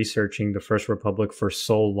after researching the First Republic for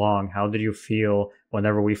so long, how did you feel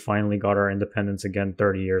whenever we finally got our independence again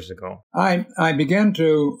 30 years ago? I began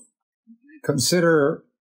to consider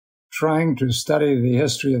trying to study the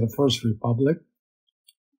history of the First Republic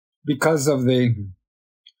because of the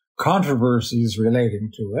controversies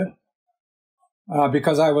relating to it,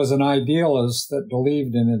 because I was an idealist that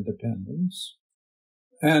believed in independence.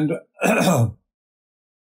 And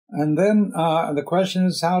and then the question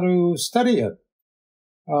is how to study it.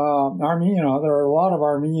 There are a lot of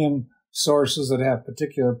Armenian sources that have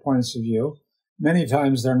particular points of view. Many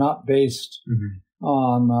times they're not based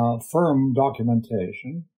on firm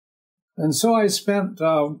documentation. And so I spent,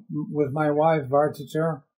 with my wife,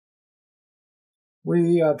 Vartiter,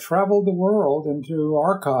 we traveled the world into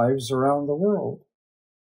archives around the world.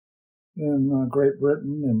 In Great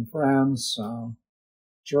Britain, in France,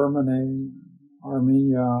 Germany,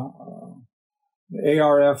 Armenia, the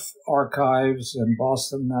ARF archives in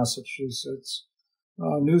Boston, Massachusetts,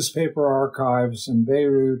 newspaper archives in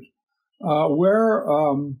Beirut, where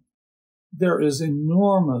there is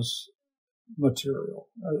enormous material.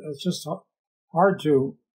 It's just hard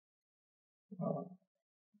to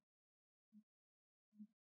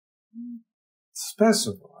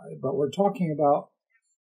specify, but we're talking about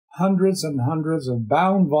hundreds and hundreds of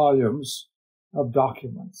bound volumes of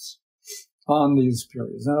documents on these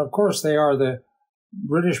periods. And of course, they are the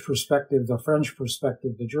British perspective, the French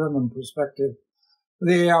perspective, the German perspective,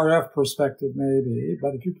 the ARF perspective maybe,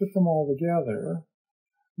 but if you put them all together,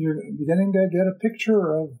 you're beginning to get a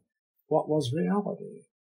picture of what was reality.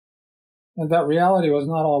 And that reality was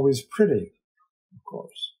not always pretty, of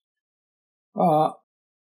course.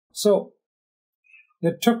 So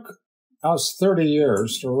it took us 30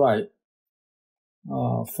 years to write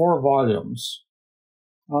 4 volumes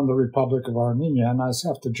on the Republic of Armenia. And I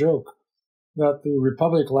have to joke that the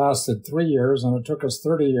Republic lasted 3 years, and it took us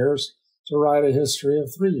 30 years to write a history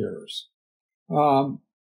of 3 years.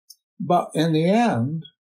 But in the end,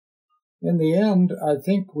 I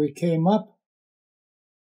think we came up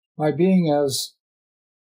by being as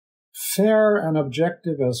fair and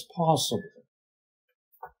objective as possible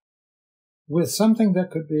with something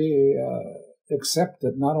that could be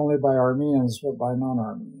accepted not only by Armenians but by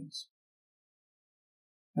non-Armenians.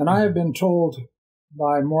 And I have been told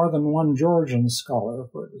by more than one Georgian scholar,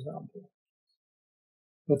 for example,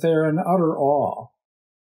 that they are in utter awe,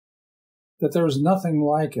 that there is nothing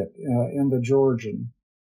like it in the Georgian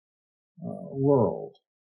world,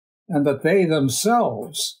 and that they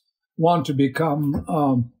themselves want to become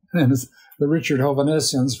the Richard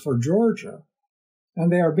Hovannisians for Georgia. And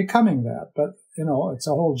they are becoming that, but, it's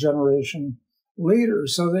a whole generation later,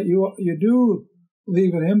 so that you do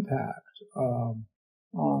leave an impact on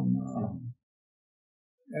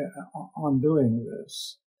doing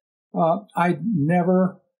this. I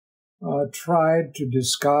never tried to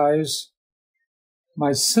disguise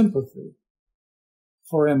my sympathy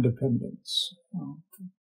for independence.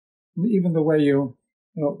 Even the way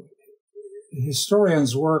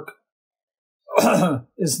historians' work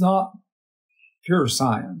is not pure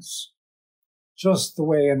science, just the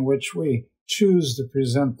way in which we choose to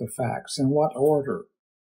present the facts, in what order,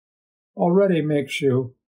 already makes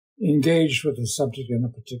you engaged with the subject in a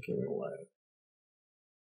particular way.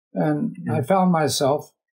 And I found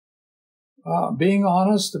myself being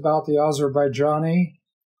honest about the Azerbaijani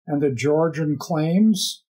and the Georgian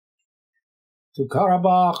claims to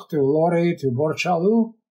Karabakh, to Lori, to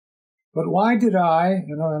Borchalu. But why did I,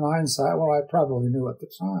 in hindsight, well, I probably knew at the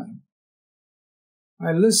time,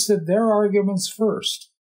 I listed their arguments first,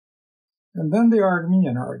 and then the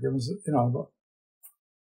Armenian arguments,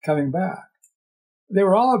 coming back. They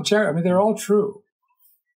were all objective. They're all true.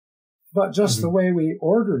 But just the way we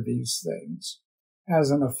order these things has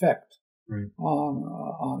an effect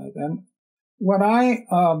on it. And when I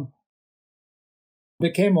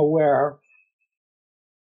became aware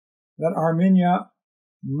that Armenia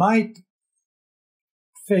might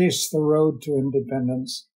face the road to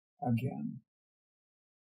independence again,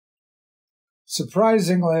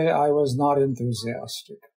 surprisingly, I was not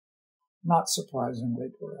enthusiastic. Not surprisingly,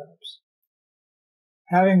 perhaps.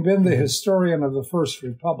 Having been the historian of the First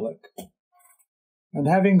Republic, and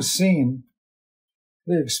having seen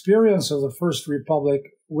the experience of the First Republic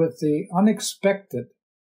with the unexpected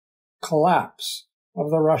collapse of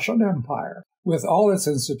the Russian Empire, with all its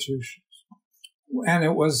institutions, and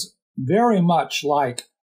it was very much like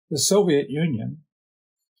the Soviet Union,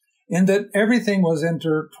 in that everything was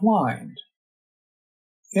intertwined.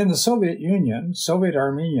 In the Soviet Union, Soviet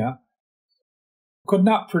Armenia could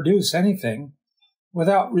not produce anything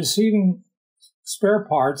without receiving spare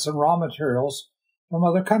parts and raw materials from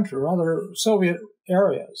other countries, or other Soviet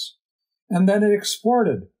areas. And then it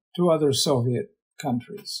exported to other Soviet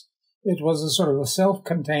countries. It was a sort of a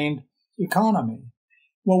self-contained economy.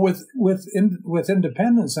 Well, with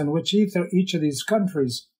independence, in which each of these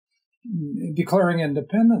countries declaring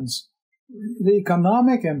independence, the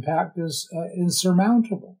economic impact is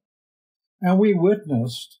insurmountable. And we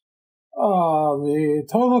witnessed the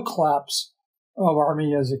total collapse of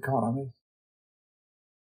Armenia's economy.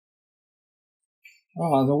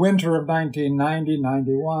 The winter of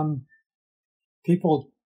 1990-91, people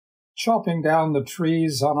chopping down the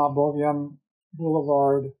trees on Abovian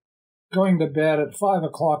Boulevard, going to bed at 5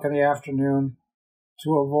 o'clock in the afternoon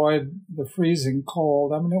to avoid the freezing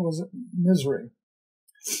cold. I mean, it was misery.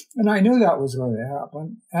 And I knew that was going to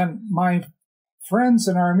happen. And my friends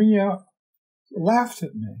in Armenia laughed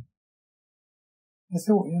at me. I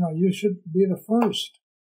said, well, you should be the first.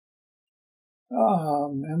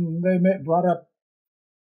 And they brought up,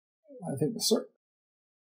 I think,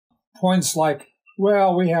 points like,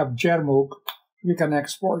 well, we have Jermuk, we can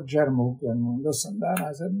export Jermuk and this and that.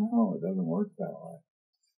 I said, no, it doesn't work that way.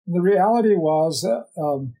 And the reality was that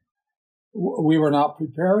we were not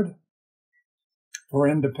prepared for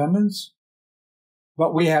independence,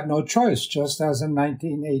 but we had no choice, just as in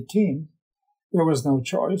 1918, there was no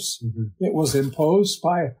choice. Mm-hmm. It was imposed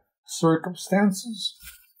by circumstances.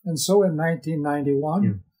 And so in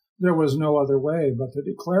 1991, there was no other way but to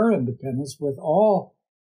declare independence with all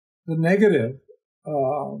the negative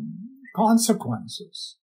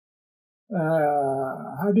consequences.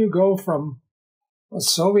 How do you go from a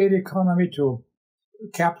Soviet economy to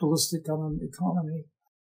a capitalist economy?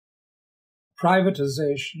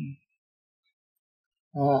 Privatization,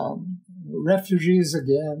 refugees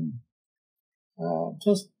again,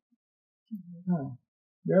 just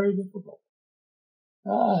very difficult.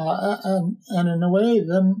 And in a way,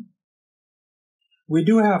 then we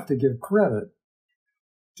do have to give credit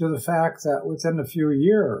to the fact that within a few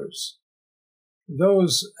years,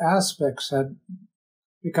 those aspects had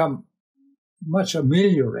become much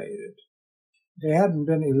ameliorated. They hadn't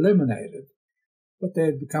been eliminated, but they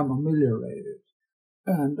had become ameliorated.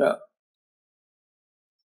 And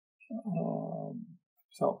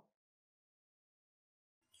so.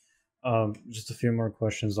 Just a few more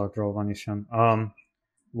questions, Dr. Hovannisian.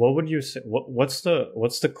 What would you say? What's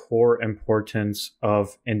the core importance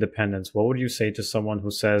of independence? What would you say to someone who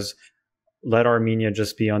says, "Let Armenia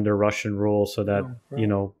just be under Russian rule, so that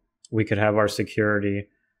we could have our security"?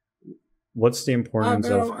 What's the importance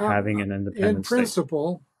of having an independent state?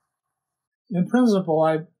 In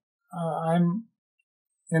principle, I'm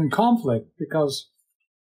in conflict because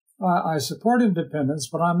I support independence,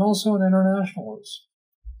 but I'm also an internationalist.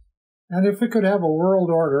 And if we could have a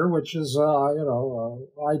world order, which is,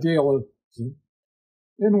 idealism,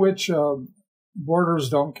 in which borders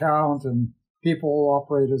don't count and people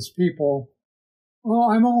operate as people, well,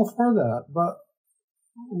 I'm all for that. But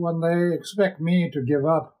when they expect me to give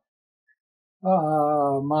up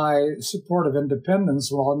my support of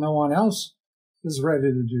independence while no one else is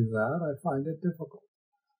ready to do that, I find it difficult.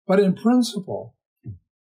 But in principle,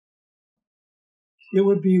 it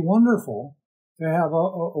would be wonderful to have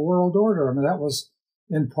a world order. I mean, that was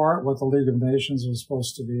in part what the League of Nations was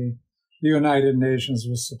supposed to be, the United Nations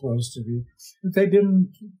was supposed to be. But they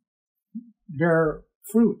didn't bear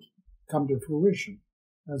fruit, come to fruition,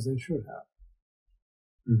 as they should have.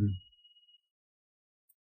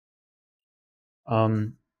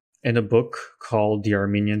 Mm-hmm. In a book called The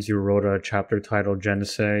Armenians, you wrote a chapter titled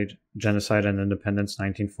Genocide and Independence,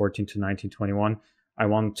 1914 to 1921. I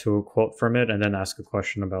want to quote from it and then ask a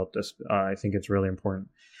question about this. I think it's really important.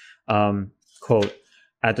 Quote,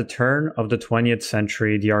 "At the turn of the 20th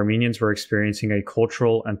century, the Armenians were experiencing a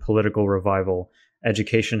cultural and political revival.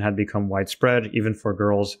 Education had become widespread, even for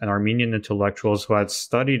girls, and Armenian intellectuals who had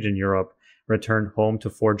studied in Europe returned home to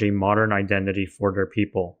forge a modern identity for their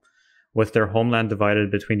people. With their homeland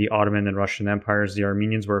divided between the Ottoman and Russian empires, the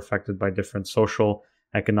Armenians were affected by different social,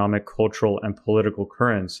 economic, cultural, and political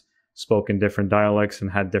currents, spoke in different dialects,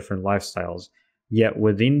 and had different lifestyles. Yet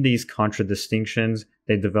within these contradistinctions,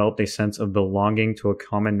 they developed a sense of belonging to a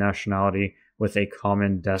common nationality with a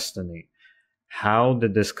common destiny." How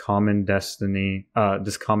did this common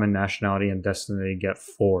nationality and destiny get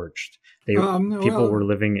forged? People were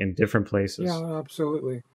living in different places. Yeah,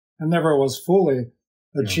 absolutely. It never was fully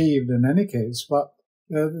achieved in any case, but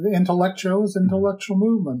the intellectual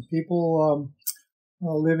movement. People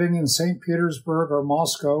living in St. Petersburg or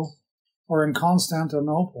Moscow or in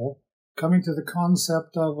Constantinople, coming to the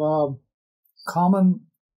concept of a common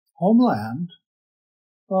homeland,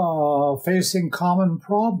 facing common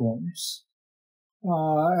problems.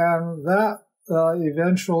 And that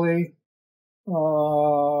eventually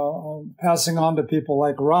passing on to people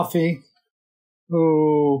like Rafi,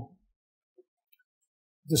 who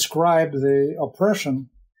described the oppression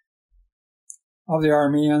of the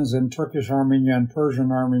Armenians in Turkish Armenia and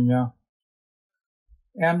Persian Armenia,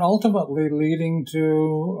 and ultimately leading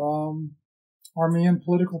to Armenian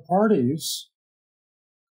political parties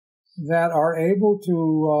that are able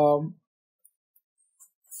to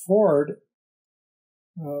ford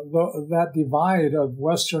that divide of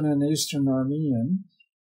Western and Eastern Armenian,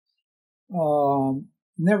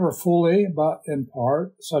 never fully, but in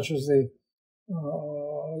part, such as the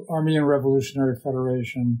Armenian Revolutionary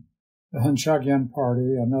Federation, the Hunchagian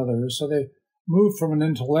Party, and others. So they moved from an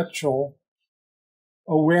intellectual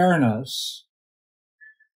awareness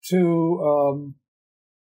to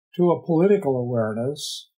a political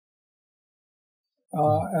awareness,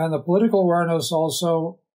 and the political awareness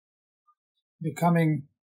also becoming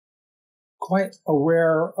quite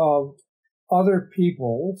aware of other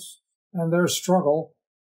peoples and their struggle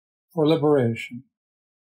for liberation.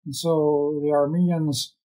 And so the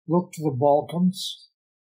Armenians looked to the Balkans,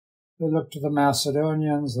 they looked to the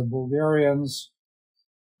Macedonians, the Bulgarians,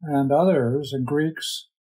 and others, and Greeks,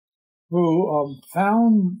 who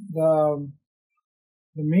found the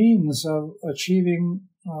means of achieving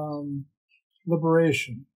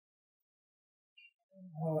liberation.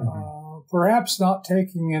 Perhaps not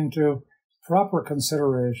taking into proper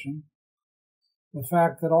consideration the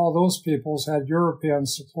fact that all those peoples had European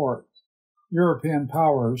support. European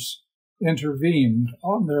powers intervened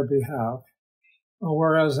on their behalf,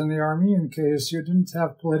 whereas in the Armenian case, you didn't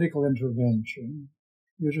have political intervention.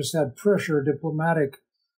 You just had pressure, diplomatic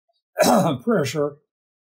pressure,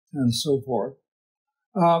 and so forth.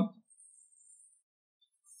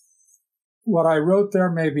 What I wrote there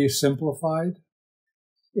may be simplified,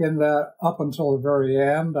 in that up until the very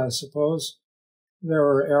end, I suppose, there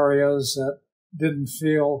were areas that didn't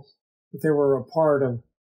feel that they were a part of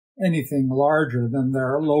anything larger than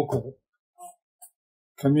their local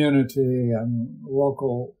community and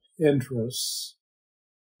local interests.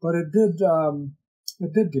 But it did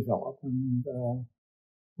develop, and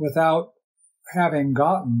without having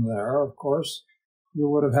gotten there, of course, you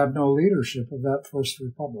would have had no leadership of that First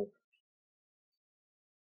Republic.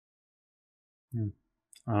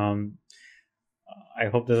 I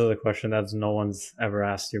hope this is a question that no one's ever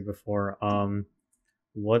asked you before.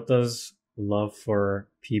 What does love for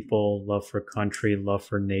people, love for country, love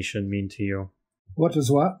for nation mean to you? What does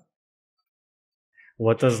what?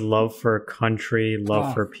 What does love for country,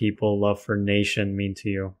 love for people, love for nation mean to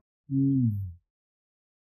you?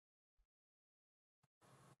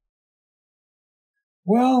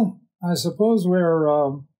 Well, I suppose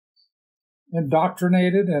we're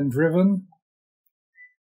indoctrinated and driven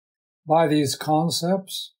by these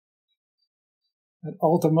concepts that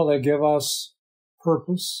ultimately give us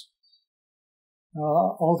purpose,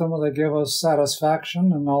 ultimately give us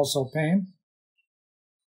satisfaction and also pain,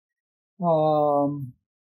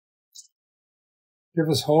 give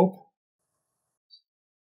us hope,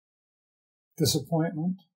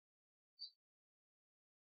 disappointment,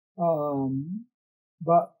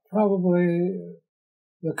 but probably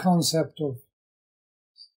the concept of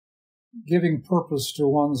giving purpose to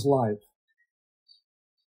one's life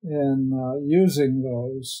and using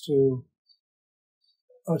those to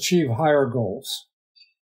achieve higher goals.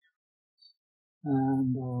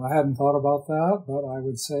 And I hadn't thought about that, but I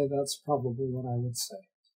would say that's probably what I would say.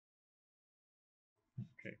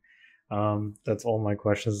 Okay. That's all my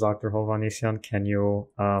questions, Dr. Hovannisian. Can you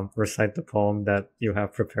recite the poem that you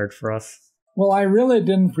have prepared for us? Well, I really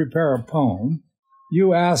didn't prepare a poem.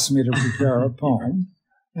 You asked me to prepare a poem,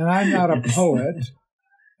 and I'm not a poet,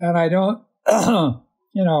 and I don't,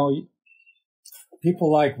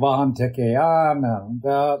 people like Vahan Tekeyan and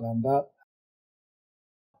that.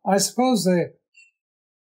 I suppose the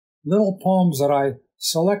little poems that I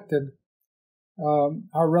selected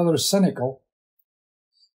are rather cynical.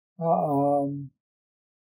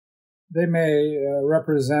 They may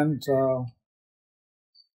represent a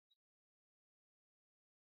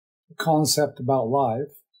concept about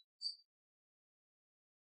life.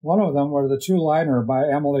 One of them were the two-liner by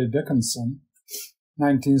Emily Dickinson,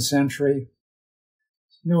 19th century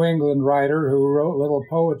New England writer who wrote little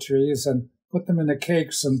poetries and put them into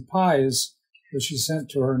cakes and pies that she sent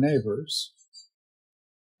to her neighbors.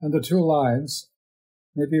 And the two lines,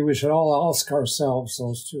 maybe we should all ask ourselves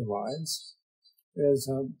those two lines,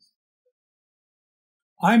 is,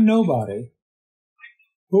 I'm nobody.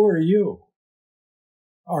 Who are you?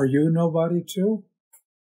 Are you nobody too?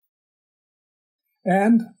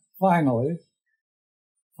 And finally,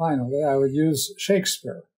 I would use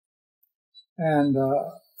Shakespeare. and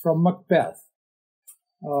from Macbeth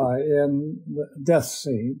in the death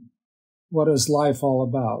scene. What is life all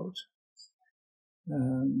about?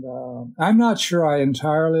 And I'm not sure I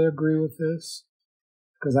entirely agree with this,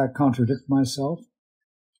 because I contradict myself.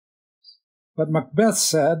 But Macbeth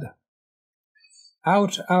said,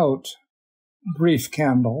 "Out, out, brief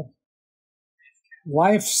candle.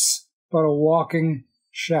 Life's but a walking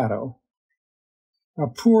shadow, a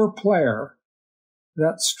poor player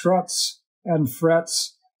that struts and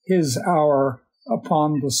frets his hour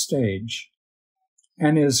upon the stage,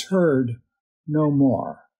 and is heard no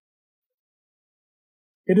more."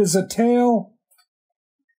 It is a tale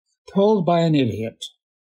told by an idiot,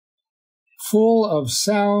 full of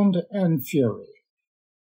sound and fury,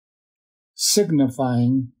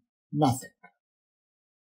 signifying nothing.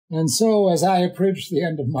 And so, as I approach the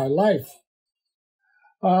end of my life,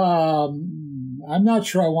 I'm not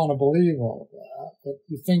sure I want to believe all of that, but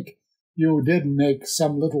you think you did make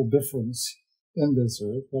some little difference in this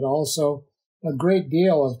earth, but also a great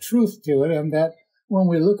deal of truth to it, and that when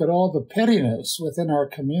we look at all the pettiness within our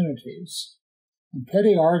communities, and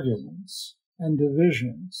petty arguments and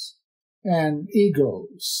divisions and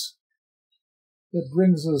egos, it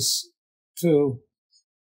brings us to,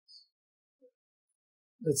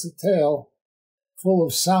 it's a tale full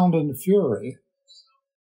of sound and fury,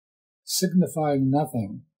 signifying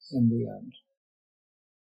nothing in the end.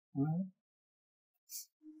 Right?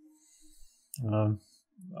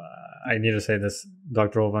 I need to say this,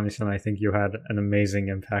 Dr. Hovannisian, I think you had an amazing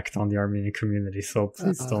impact on the Armenian community, so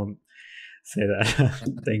please don't say that.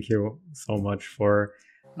 Thank you so much for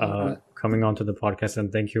coming onto the podcast,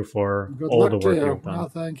 and thank you for all the work you've done.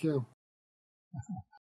 Thank you.